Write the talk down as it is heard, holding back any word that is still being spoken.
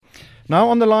Now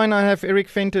on the line I have Eric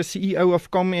Venter, CEO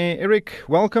of Comair. Eric,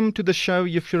 welcome to the show.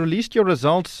 You've released your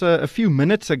results a few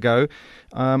minutes ago.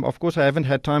 Of course, I haven't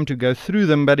had time to go through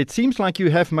them, but it seems like you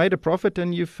have made a profit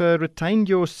and you've retained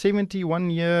your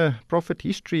 71-year profit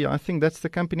history. I think that's the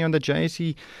company on the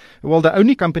JSE, well, the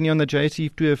only company on the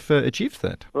JSE to have achieved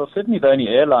that. Well, certainly the only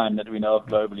airline that we know of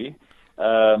globally.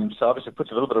 So obviously it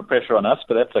puts a little bit of pressure on us,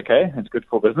 but that's okay. It's good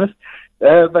for business.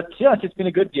 But yeah, it's been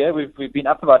a good year. We've been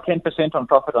up about 10% on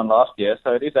profit on last year.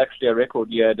 So it is actually a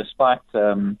record year despite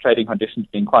trading conditions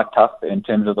being quite tough in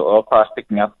terms of the oil price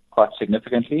picking up quite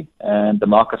significantly and the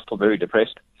market's still very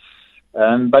depressed.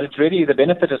 But it's really, the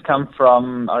benefit has come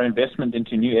from our investment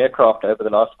into new aircraft over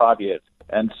the last 5 years.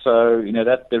 And so,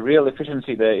 that the real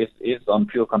efficiency there is on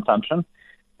fuel consumption.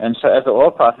 And so as the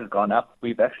oil price has gone up,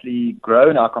 we've actually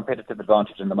grown our competitive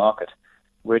advantage in the market,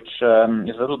 which is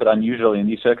a little bit unusual in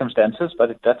these circumstances,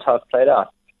 but that's how it's played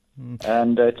out.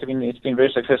 And it's been a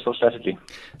very successful strategy.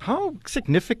 How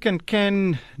significant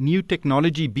can new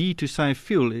technology be to save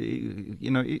fuel? Do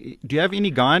you have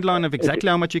any guideline of exactly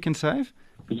how much you can save?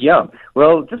 Yeah,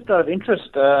 well, just out of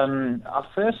interest, our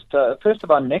first of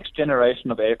our next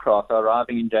generation of aircraft are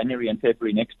arriving in January and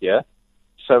February next year.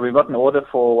 So we've got an order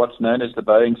for what's known as the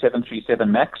Boeing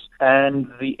 737 MAX, and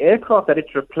the aircraft that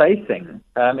it's replacing,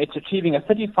 it's achieving a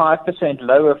 35%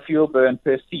 lower fuel burn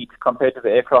per seat compared to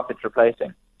the aircraft it's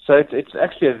replacing. So it's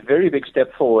actually a very big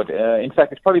step forward. In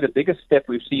fact, it's probably the biggest step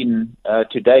we've seen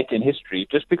to date in history,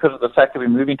 just because of the fact that we're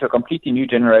moving to a completely new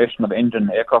generation of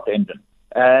aircraft engine.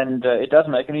 And it does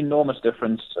make an enormous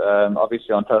difference,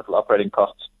 obviously, on total operating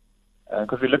costs,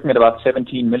 because we're looking at about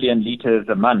 17 million liters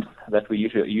a month that we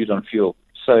usually use on fuel.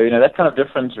 So, that kind of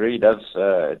difference really does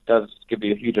give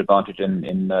you a huge advantage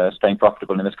in staying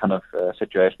profitable in this kind of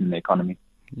situation in the economy.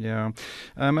 Yeah.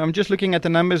 I'm just looking at the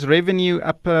numbers. Revenue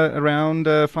up around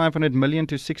 500 million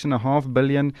to 6.5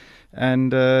 billion.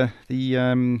 And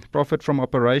the profit from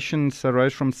operations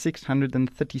rose from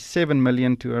 637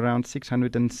 million to around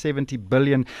 670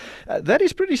 billion. That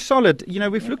is pretty solid.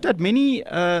 We've looked at many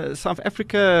South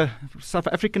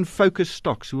African focused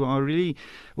stocks who are really,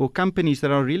 or companies that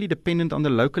are really dependent on the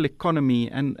local economy,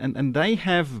 and they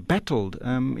have battled.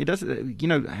 Has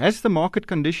the market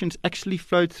conditions actually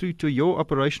flowed through to your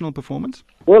operational performance?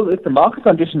 Well, the market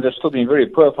conditions have still been very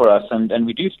poor for us, and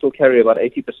we do still carry about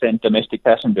 80% domestic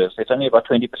passengers. It's only about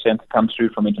 20% that comes through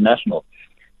from international.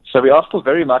 So we are still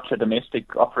very much a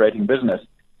domestic operating business.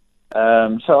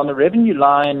 So on the revenue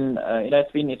line,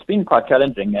 it's been quite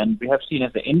challenging, and we have seen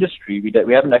as the industry,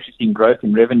 we haven't actually seen growth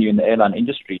in revenue in the airline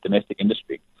industry, domestic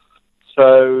industry.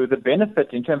 So the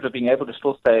benefit in terms of being able to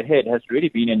still stay ahead has really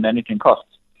been in managing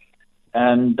costs.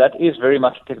 And that is very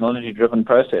much a technology-driven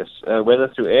process, whether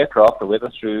through aircraft or whether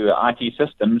through IT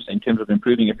systems in terms of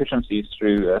improving efficiencies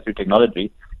through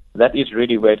technology. That is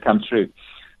really where it comes through.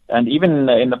 And even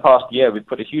in the past year, we've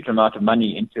put a huge amount of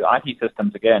money into IT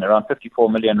systems again, around 54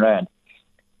 million rand.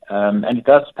 And it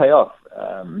does pay off.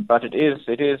 But it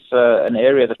is an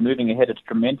area that's moving ahead at a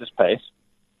tremendous pace.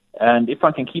 And if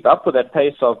one can keep up with that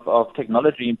pace of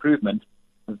technology improvement,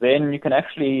 then you can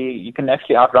actually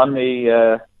outrun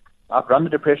the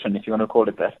depression, if you want to call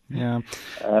it that. Yeah.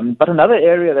 But another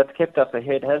area that's kept us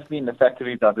ahead has been the fact that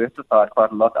we've diversified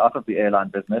quite a lot out of the airline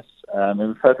business. And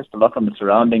we've focused a lot on the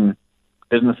surrounding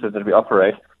businesses that we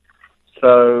operate.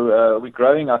 So we're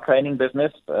growing our training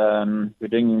business. We're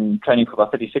doing training for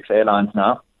about 36 airlines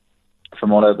now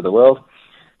from all over the world.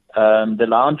 The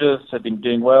lounges have been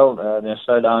doing well. The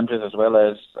slow lounges as well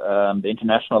as the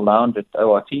international lounge at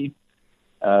ORT.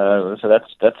 So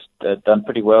that's done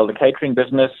pretty well. The catering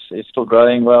business is still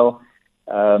growing well.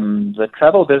 The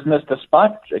travel business,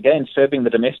 despite, again, serving the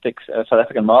domestic South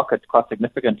African market quite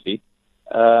significantly,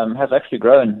 has actually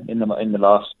grown in the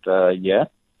last year.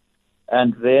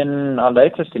 And then our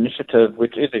latest initiative,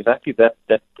 which is exactly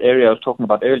that area I was talking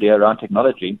about earlier around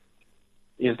technology,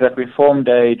 is that we formed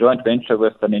a joint venture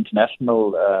with an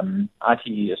international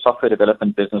IT software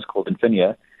development business called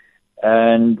Infinia.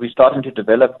 And we're starting to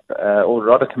develop, or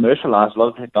rather commercialize, a lot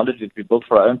of technology that we built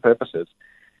for our own purposes.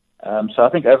 So I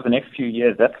think over the next few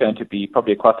years, that's going to be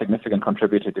probably a quite significant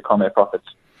contributor to Comair profits,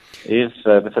 is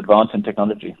this advance in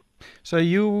technology. So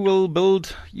you will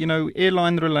build,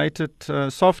 airline-related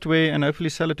software and hopefully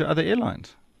sell it to other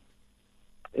airlines.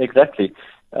 Exactly.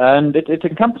 And it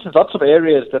encompasses lots of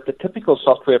areas that the typical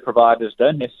software providers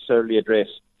don't necessarily address.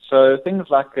 So things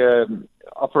like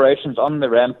operations on the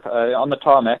ramp, on the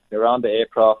tarmac, around the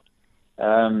aircraft,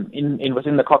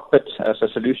 within the cockpit, so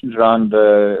solutions around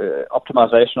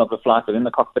optimization of the flight within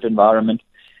the cockpit environment,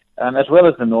 as well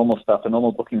as the normal stuff, the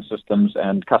normal booking systems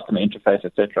and customer interface,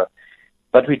 etc.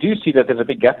 But we do see that there's a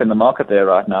big gap in the market there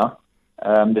right now.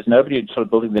 There's nobody sort of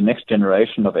building the next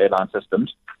generation of airline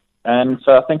systems. And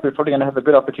so I think we're probably going to have a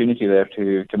good opportunity there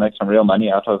to make some real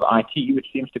money out of IT, which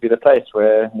seems to be the place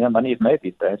where money is made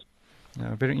these days.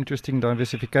 Very interesting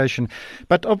diversification.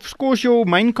 But of course, your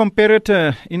main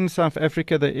competitor in South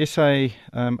Africa, the SAA,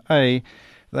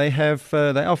 they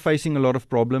are facing a lot of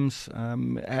problems.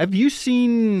 Have you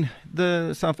seen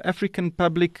the South African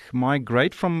public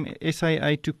migrate from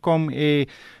SAA to Comair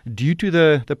due to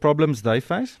the problems they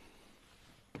face?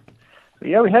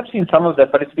 Yeah, we have seen some of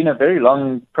that, but it's been a very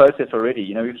long process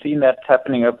already. We've seen that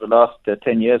happening over the last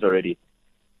 10 years already.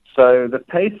 So the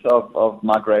pace of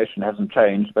migration hasn't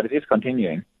changed, but it is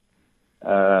continuing.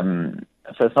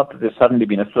 So it's not that there's suddenly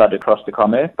been a flood across the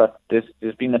Comair, but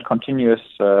there's been that continuous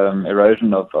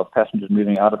erosion of passengers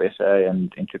moving out of SA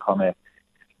and into Comair.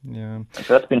 Yeah.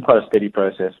 So that's been quite a steady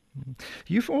process.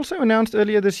 You've also announced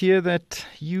earlier this year that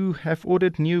you have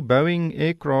ordered new Boeing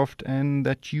aircraft and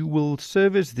that you will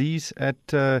service these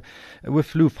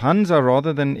with Lufthansa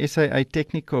rather than SAA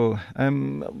Technical.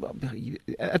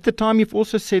 At the time, you've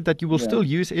also said that you will still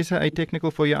use SAA Technical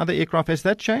for your other aircraft. Has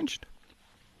that changed?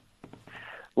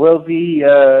 Well,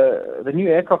 the new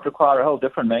aircraft require a whole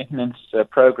different maintenance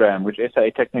program, which SAA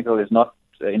Technical is not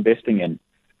investing in.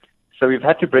 So we've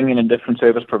had to bring in a different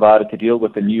service provider to deal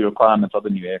with the new requirements of the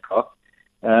new aircraft.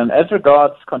 As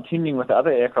regards continuing with the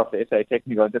other aircraft, the SAA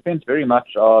Technical, it depends very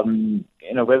much on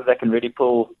whether they can really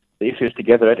pull the issues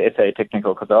together at SAA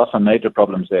Technical, because there are some major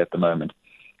problems there at the moment.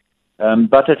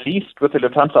 But at least with the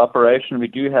Lufthansa operation, we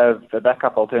do have a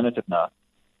backup alternative now.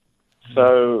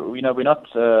 So, we're not,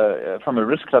 from a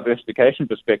risk diversification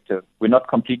perspective, we're not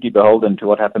completely beholden to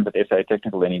what happens at SAA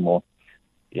Technical anymore.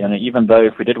 Even though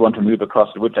if we did want to move across,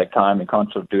 it would take time. We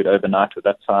can't sort of do it overnight with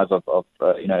that size of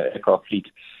aircraft fleet.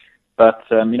 But,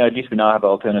 at least we now have an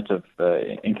alternative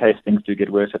in case things do get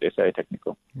worse at SAA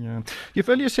Technical. Yeah. You've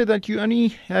earlier said that you only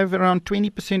have around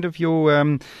 20% of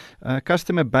your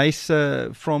customer base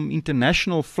from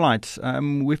international flights.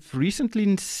 We've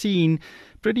recently seen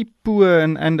pretty poor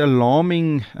and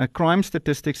alarming crime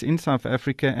statistics in South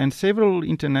Africa, and several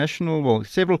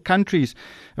countries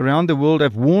around the world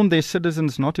have warned their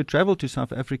citizens not to travel to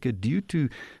South Africa due to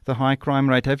the high crime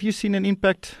rate. Have you seen an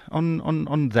impact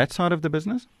on that side of the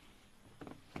business?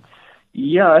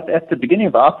 Yeah, at the beginning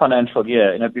of our financial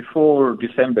year, before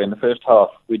December in the first half,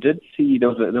 we did see there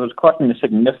was quite a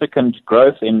significant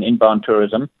growth in inbound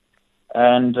tourism.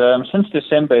 And since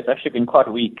December, it's actually been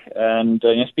quite weak. And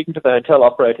speaking to the hotel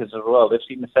operators as well, they've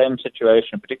seen the same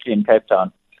situation, particularly in Cape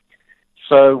Town.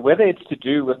 So whether it's to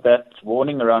do with that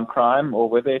warning around crime or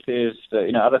whether it is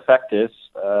other factors,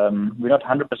 we're not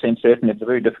 100% certain. It's a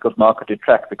very difficult market to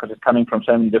track because it's coming from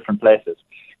so many different places.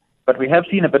 But we have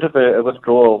seen a bit of a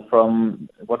withdrawal from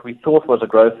what we thought was a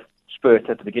growth spurt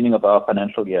at the beginning of our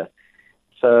financial year.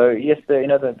 So yes,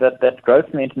 that growth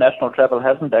in the international travel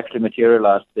hasn't actually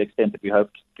materialized to the extent that we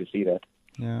hoped to see that.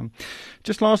 Yeah.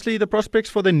 Just lastly, the prospects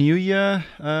for the new year.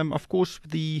 Of course,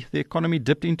 the economy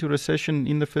dipped into recession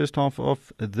in the first half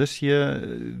of this year.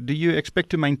 Do you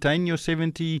expect to maintain your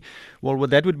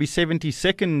that would be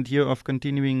 72nd year of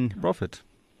continuing profit?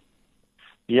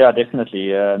 Yeah, definitely.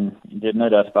 There's no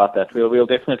doubt about that. We'll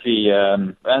definitely,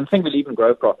 and I think we'll even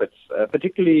grow profits,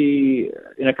 particularly,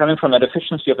 coming from that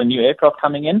efficiency of the new aircraft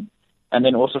coming in, and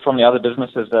then also from the other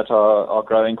businesses that are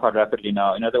growing quite rapidly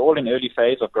now. They're all in early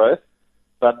phase of growth,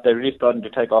 but they're really starting to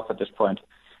take off at this point.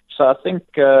 So I think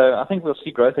we'll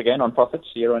see growth again on profits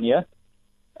year on year.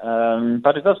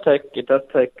 But it does take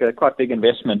quite big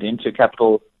investment into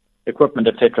capital equipment,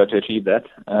 etc., to achieve that,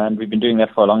 and we've been doing that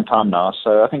for a long time now.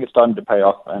 So I think it's starting to pay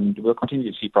off, and we'll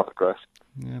continue to see profit growth.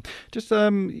 Yeah. Just,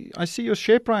 I see your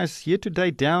share price year to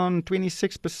date down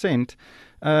 26%.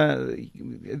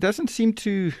 It doesn't seem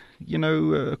to,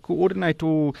 coordinate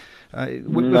or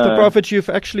with the profits you've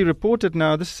actually reported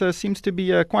now. This seems to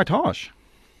be quite harsh.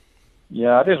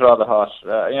 Yeah, it is rather harsh.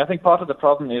 I think part of the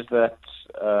problem is that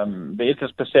there is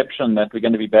this perception that we're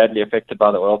going to be badly affected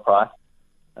by the oil price.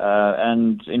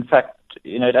 And in fact,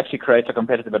 it actually creates a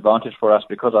competitive advantage for us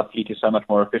because our fleet is so much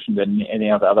more efficient than any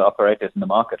of the other operators in the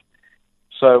market.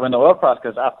 So when the oil price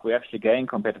goes up, we actually gain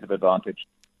competitive advantage.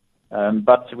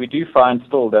 But we do find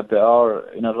still that there are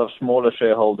a lot of smaller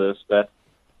shareholders that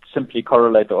simply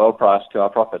correlate the oil price to our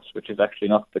profits, which is actually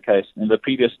not the case. In the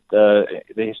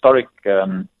historic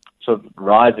sort of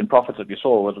rise in profits that we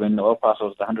saw was when the oil price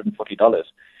was $140.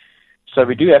 So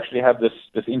we do actually have this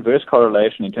inverse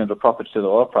correlation in terms of profits to the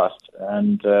oil price,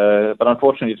 but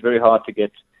unfortunately it's very hard to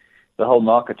get the whole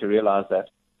market to realize that.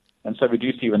 And so we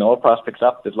do see when the oil price picks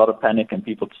up, there's a lot of panic and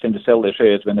people tend to sell their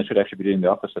shares when they should actually be doing the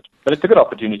opposite. But it's a good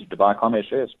opportunity to buy Comair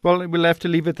shares. Well, we'll have to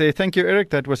leave it there. Thank you, Eric.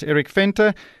 That was Eric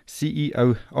Venter,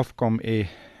 CEO of Comair.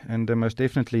 And most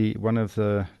definitely one of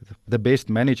the best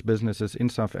managed businesses in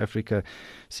South Africa.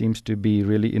 Seems to be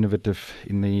really innovative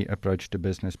in the approach to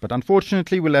business. But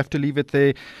unfortunately, we'll have to leave it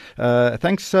there.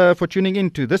 Thanks for tuning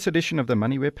in to this edition of the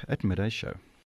Money Web at Midday Show.